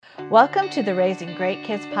Welcome to the Raising Great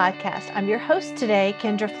Kids podcast. I'm your host today,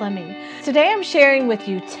 Kendra Fleming. Today I'm sharing with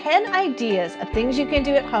you 10 ideas of things you can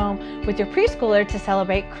do at home with your preschooler to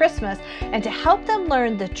celebrate Christmas and to help them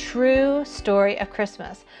learn the true story of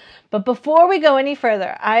Christmas. But before we go any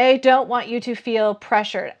further, I don't want you to feel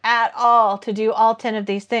pressured at all to do all 10 of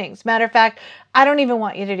these things. Matter of fact, I don't even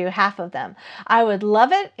want you to do half of them. I would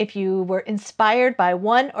love it if you were inspired by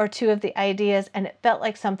one or two of the ideas and it felt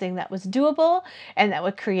like something that was doable and that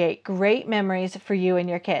would create great memories for you and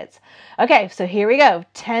your kids. Okay, so here we go.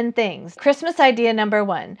 10 things. Christmas idea number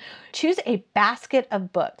 1. Choose a basket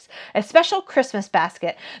of books, a special Christmas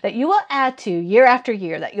basket that you will add to year after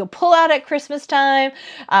year, that you'll pull out at Christmas time,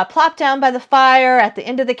 plop down by the fire at the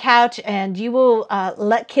end of the couch, and you will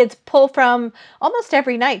let kids pull from almost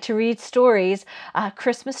every night to read stories,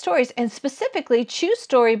 Christmas stories, and specifically choose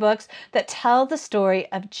storybooks that tell the story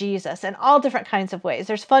of Jesus in all different kinds of ways.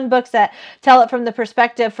 There's fun books that tell it from the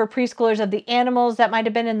perspective for preschoolers of the animals that might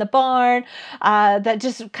have been in the barn, that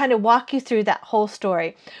just kind of walk you through that whole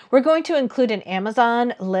story. We're going to include an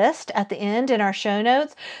Amazon list at the end in our show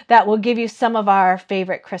notes that will give you some of our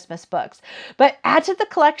favorite Christmas books. But add to the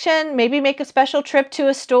collection, maybe make a special trip to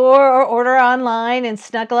a store or order online and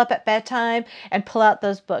snuggle up at bedtime and pull out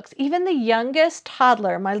those books. Even the youngest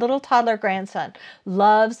toddler, my little toddler grandson,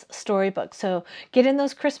 loves storybooks. So get in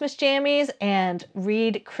those Christmas jammies and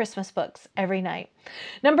read Christmas books every night.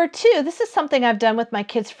 Number 2, this is something I've done with my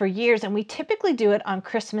kids for years, and we typically do it on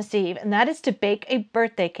Christmas Eve, and that is to bake a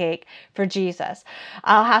birthday cake for Jesus.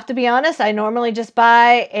 I'll have to be honest, I normally just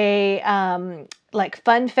buy a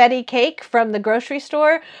funfetti cake from the grocery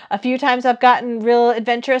store. A few times I've gotten real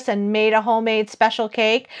adventurous and made a homemade special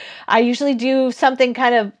cake. I usually do something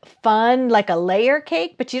kind of fun, like a layer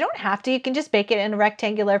cake, but you don't have to. You can just bake it in a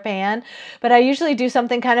rectangular pan. But I usually do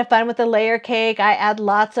something kind of fun with a layer cake. I add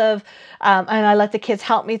lots of, and I let the kids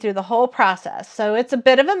help me through the whole process. So it's a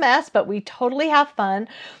bit of a mess, but we totally have fun.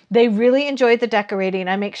 They really enjoyed the decorating.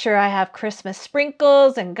 I make sure I have Christmas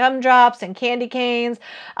sprinkles and gumdrops and candy canes.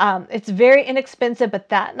 It's very inexpensive, but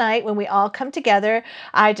that night when we all come together,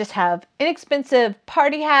 I just have inexpensive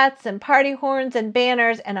party hats and party horns and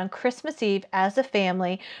banners. And on Christmas Eve, as a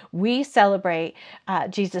family, we celebrate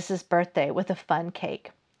Jesus' birthday with a fun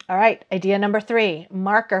cake. All right, idea number 3,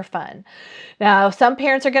 marker fun. Now, some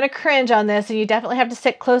parents are going to cringe on this, and you definitely have to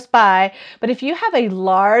sit close by. But if you have a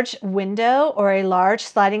large window or a large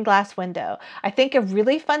sliding glass window, I think a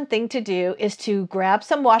really fun thing to do is to grab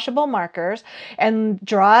some washable markers and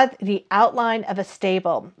draw the outline of a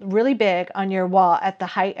stable really big on your wall at the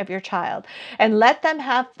height of your child. And let them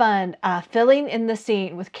have fun filling in the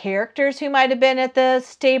scene with characters who might have been at the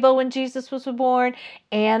stable when Jesus was born,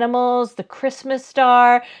 animals, the Christmas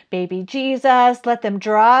star, baby Jesus. Let them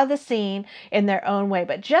draw the scene in their own way.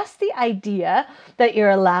 But just the idea that you're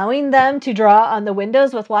allowing them to draw on the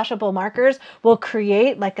windows with washable markers will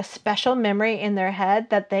create like a special memory in their head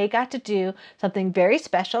that they got to do something very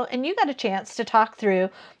special, and you got a chance to talk through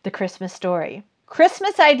the Christmas story.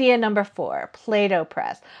 Christmas idea number 4, Play-Doh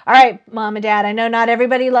press. All right, Mom and Dad, I know not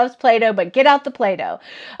everybody loves Play-Doh, but get out the Play-Doh.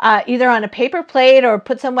 Either on a paper plate or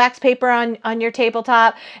put some wax paper on your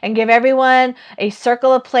tabletop and give everyone a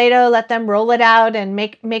circle of Play-Doh. Let them roll it out and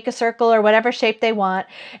make a circle or whatever shape they want.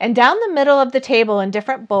 And down the middle of the table in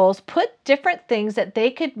different bowls, put different things that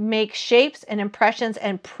they could make shapes and impressions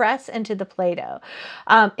and press into the Play-Doh.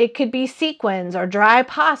 It could be sequins or dry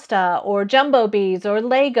pasta or jumbo beads or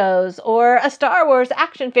Legos or a Star Wars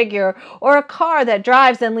action figure or a car that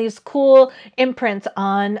drives and leaves cool imprints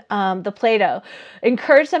on the Play-Doh.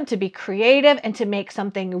 Encourage them to be creative and to make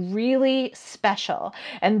something really special.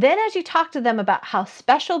 And then as you talk to them about how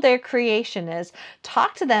special their creation is,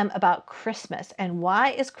 talk to them about Christmas and why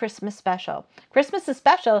is Christmas special. Christmas is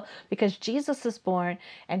special because Jesus is born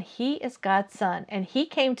and he is God's son and he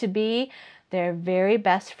came to be their very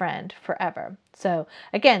best friend forever. So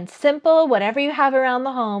again, simple, whatever you have around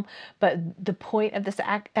the home, but the point of this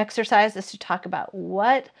exercise is to talk about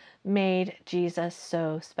what made Jesus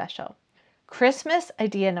so special. Christmas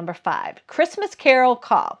idea number 5, Christmas carol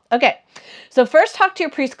call. Okay, so first talk to your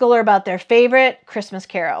preschooler about their favorite Christmas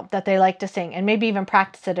carol that they like to sing and maybe even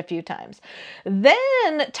practice it a few times.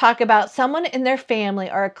 Then talk about someone in their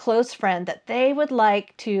family or a close friend that they would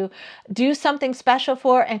like to do something special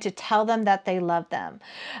for and to tell them that they love them.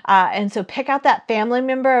 And so pick out that family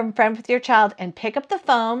member and friend with your child and pick up the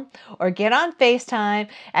phone or get on FaceTime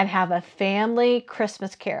and have a family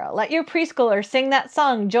Christmas carol. Let your preschooler sing that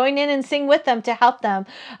song, join in and sing with with them to help them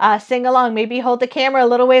sing along. Maybe hold the camera a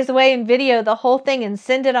little ways away and video the whole thing and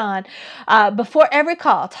send it on. Before every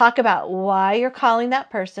call, talk about why you're calling that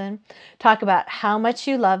person. Talk about how much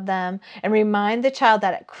you love them, and remind the child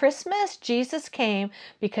that at Christmas, Jesus came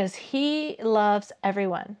because he loves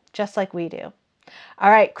everyone, just like we do.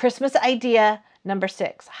 All right, Christmas idea number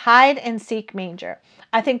 6, hide and seek manger.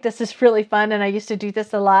 I think this is really fun, and I used to do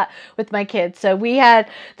this a lot with my kids. So we had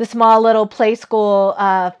the small little play school,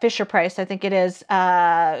 Fisher-Price, I think it is,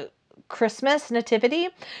 Christmas nativity.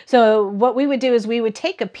 So what we would do is we would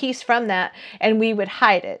take a piece from that and we would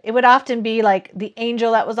hide it. It would often be like the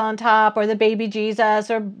angel that was on top, or the baby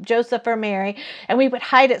Jesus, or Joseph or Mary, and we would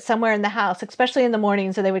hide it somewhere in the house, especially in the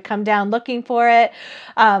morning, so they would come down looking for it.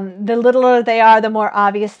 The littler they are, the more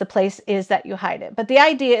obvious the place is that you hide it. But the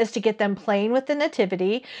idea is to get them playing with the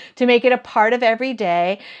nativity, to make it a part of every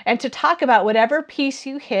day, and to talk about whatever piece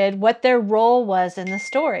you hid, what their role was in the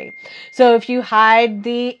story. So if you hide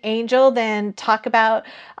the angel, then talk about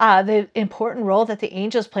the important role that the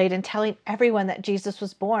angels played in telling everyone that Jesus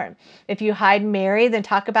was born. If you hide Mary, then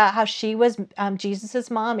talk about how she was Jesus's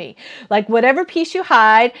mommy. Like whatever piece you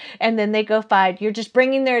hide, and then they go find, you're just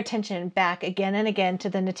bringing their attention back again and again to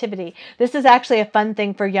the nativity. This is actually a fun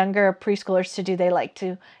thing for younger preschoolers to do. They like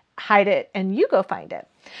to hide it and you go find it.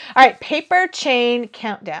 All right, paper chain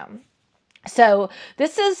countdown. So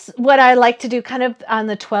this is what I like to do kind of on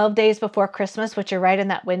the 12 days before Christmas, which are right in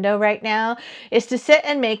that window right now, is to sit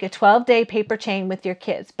and make a 12-day paper chain with your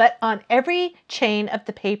kids. But on every chain of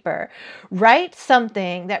the paper, write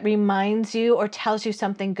something that reminds you or tells you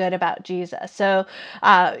something good about Jesus. So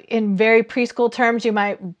in very preschool terms, you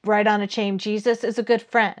might write on a chain, Jesus is a good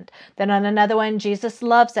friend. Then on another one, Jesus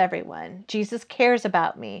loves everyone. Jesus cares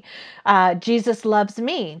about me. Jesus loves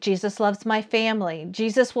me. Jesus loves my family.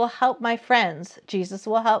 Jesus will help my friends. Jesus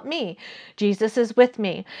will help me. Jesus is with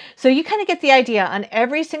me. So you kind of get the idea. On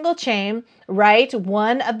every single chain, write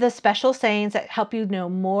one of the special sayings that help you know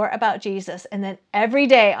more about Jesus. And then every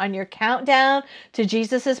day on your countdown to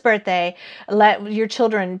Jesus's birthday, let your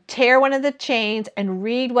children tear one of the chains and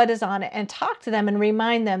read what is on it and talk to them and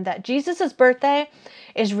remind them that Jesus's birthday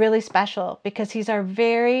is really special because he's our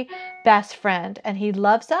very best friend and he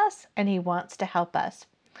loves us and he wants to help us.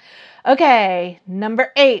 Okay,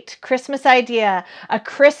 number 8, Christmas idea, a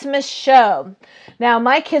Christmas show. Now,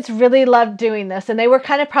 my kids really loved doing this, and they were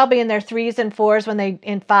kind of probably in their 3s and 4s when they,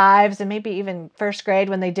 in 5s, and maybe even 1st grade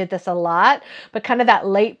when they did this a lot, but kind of that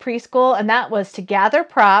late preschool, and that was to gather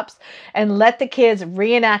props and let the kids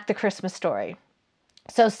reenact the Christmas story.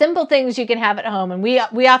 So simple things you can have at home. And we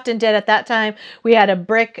often did at that time, we had a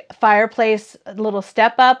brick fireplace, a little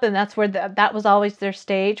step up, and that's where that was always their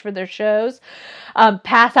stage for their shows.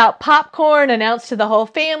 Pass out popcorn, announce to the whole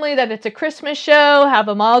family that it's a Christmas show, have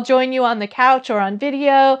them all join you on the couch or on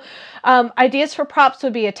video. Ideas for props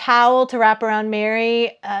would be a towel to wrap around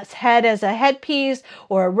Mary's head as a headpiece,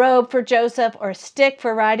 or a robe for Joseph, or a stick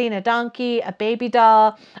for riding a donkey, a baby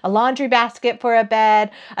doll, a laundry basket for a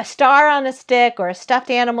bed, a star on a stick, or a stuffed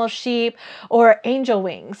animal sheep, or angel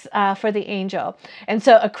wings for the angel. And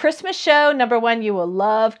so a Christmas show, number 1, you will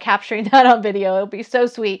love capturing that on video. It'll be so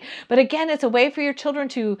sweet. But again, it's a way for your children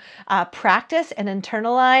to practice and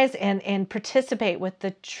internalize and participate with the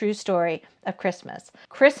true story of Christmas.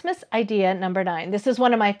 Christmas idea number 9. This is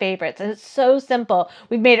one of my favorites, and it's so simple.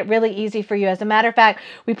 We've made it really easy for you. As a matter of fact,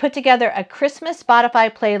 we put together a Christmas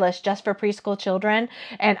Spotify playlist just for preschool children,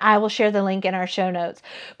 and I will share the link in our show notes.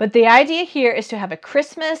 But the idea here is to have a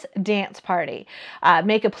Christmas dance party.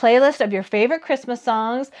 Make a playlist of your favorite Christmas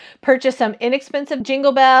songs, purchase some inexpensive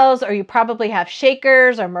jingle bells, or you probably have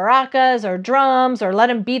shakers or maracas or drums, or let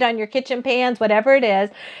them beat on your kitchen pans, whatever it is,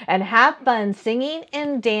 and have fun singing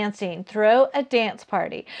and dancing. Throw a dance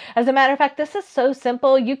party. As a matter of fact, this is so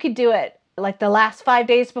simple. You could do it like the last 5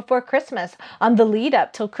 days before Christmas, on the lead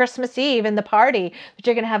up till Christmas Eve in the party, but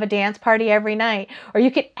you're going to have a dance party every night. Or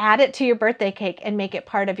you could add it to your birthday cake and make it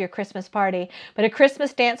part of your Christmas party. But a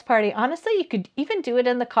Christmas dance party, honestly, you could even do it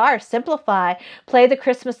in the car. Simplify, play the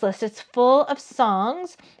Christmas list. It's full of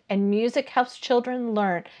songs, and music helps children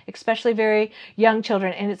learn, especially very young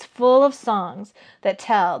children. And it's full of songs that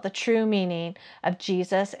tell the true meaning of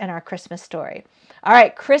Jesus and our Christmas story. All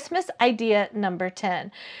right, Christmas idea number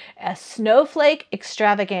 10, a snowflake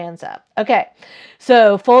extravaganza. Okay,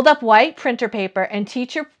 so fold up white printer paper and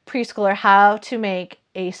teach your preschooler how to make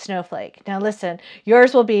a snowflake. Now listen,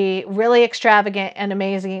 yours will be really extravagant and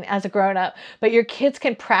amazing as a grown-up, but your kids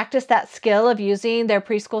can practice that skill of using their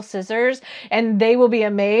preschool scissors, and they will be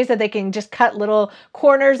amazed that they can just cut little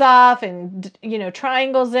corners off and, you know,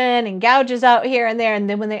 triangles in and gouges out here and there. And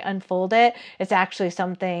then when they unfold it, it's actually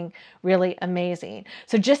something really amazing.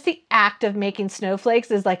 So just the act of making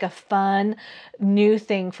snowflakes is like a fun new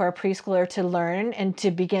thing for a preschooler to learn and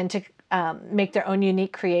to begin to make their own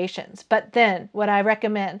unique creations. But then what I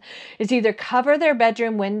recommend is either cover their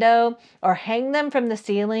bedroom window or hang them from the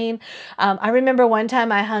ceiling. I remember one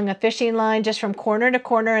time I hung a fishing line just from corner to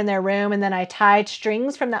corner in their room, and then I tied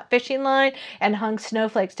strings from that fishing line and hung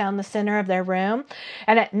snowflakes down the center of their room.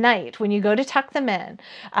 And at night, when you go to tuck them in,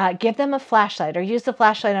 give them a flashlight or use the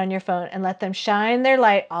flashlight on your phone and let them shine their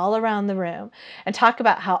light all around the room and talk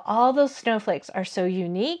about how all those snowflakes are so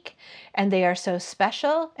unique and they are so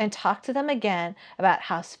special, and talk to them again about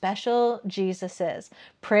how special Jesus is.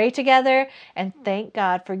 Pray together and thank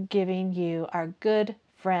God for giving you our good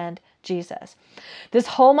friend Jesus. This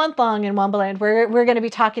whole month long in Wombaland, we're going to be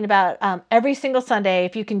talking about every single Sunday,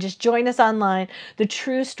 if you can just join us online, the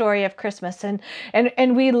true story of Christmas.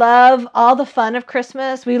 And we love all the fun of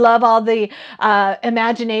Christmas. We love all the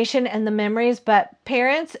imagination and the memories. But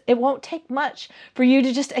parents, it won't take much for you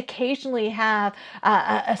to just occasionally have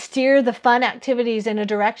steer the fun activities in a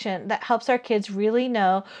direction that helps our kids really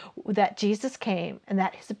know that Jesus came and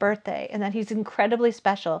that his birthday and that he's incredibly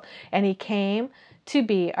special, and he came to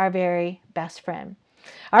be our very best friend.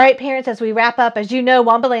 All right, parents, as we wrap up, as you know,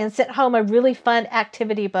 Wombaland sent home a really fun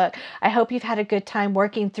activity book. I hope you've had a good time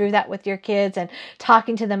working through that with your kids and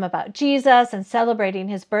talking to them about Jesus and celebrating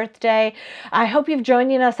his birthday. I hope you've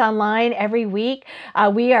joined us online every week.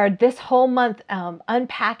 We are this whole month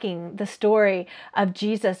unpacking the story of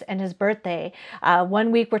Jesus and his birthday.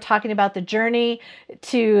 One week we're talking about the journey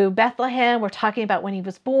to Bethlehem. We're talking about when he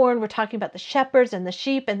was born. We're talking about the shepherds and the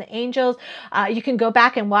sheep and the angels. You can go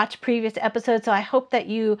back and watch previous episodes. So I hope that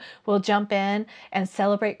you will jump in and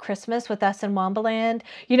celebrate Christmas with us in Wombaland.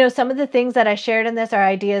 You know, some of the things that I shared in this are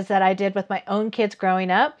ideas that I did with my own kids growing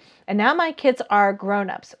up. And now my kids are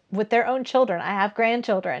grown-ups with their own children. I have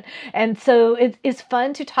grandchildren. And so it's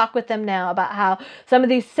fun to talk with them now about how some of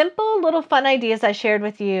these simple little fun ideas I shared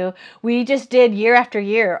with you, we just did year after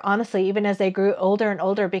year, honestly, even as they grew older and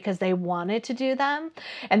older, because they wanted to do them.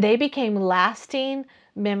 And they became lasting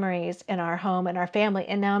memories in our home and our family.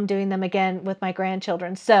 And now I'm doing them again with my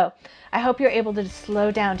grandchildren. So I hope you're able to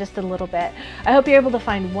slow down just a little bit. I hope you're able to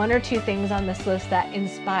find one or two things on this list that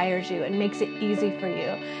inspires you and makes it easy for you,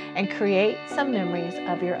 and create some memories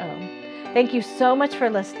of your own. Thank you so much for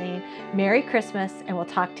listening. Merry Christmas, and we'll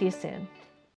talk to you soon.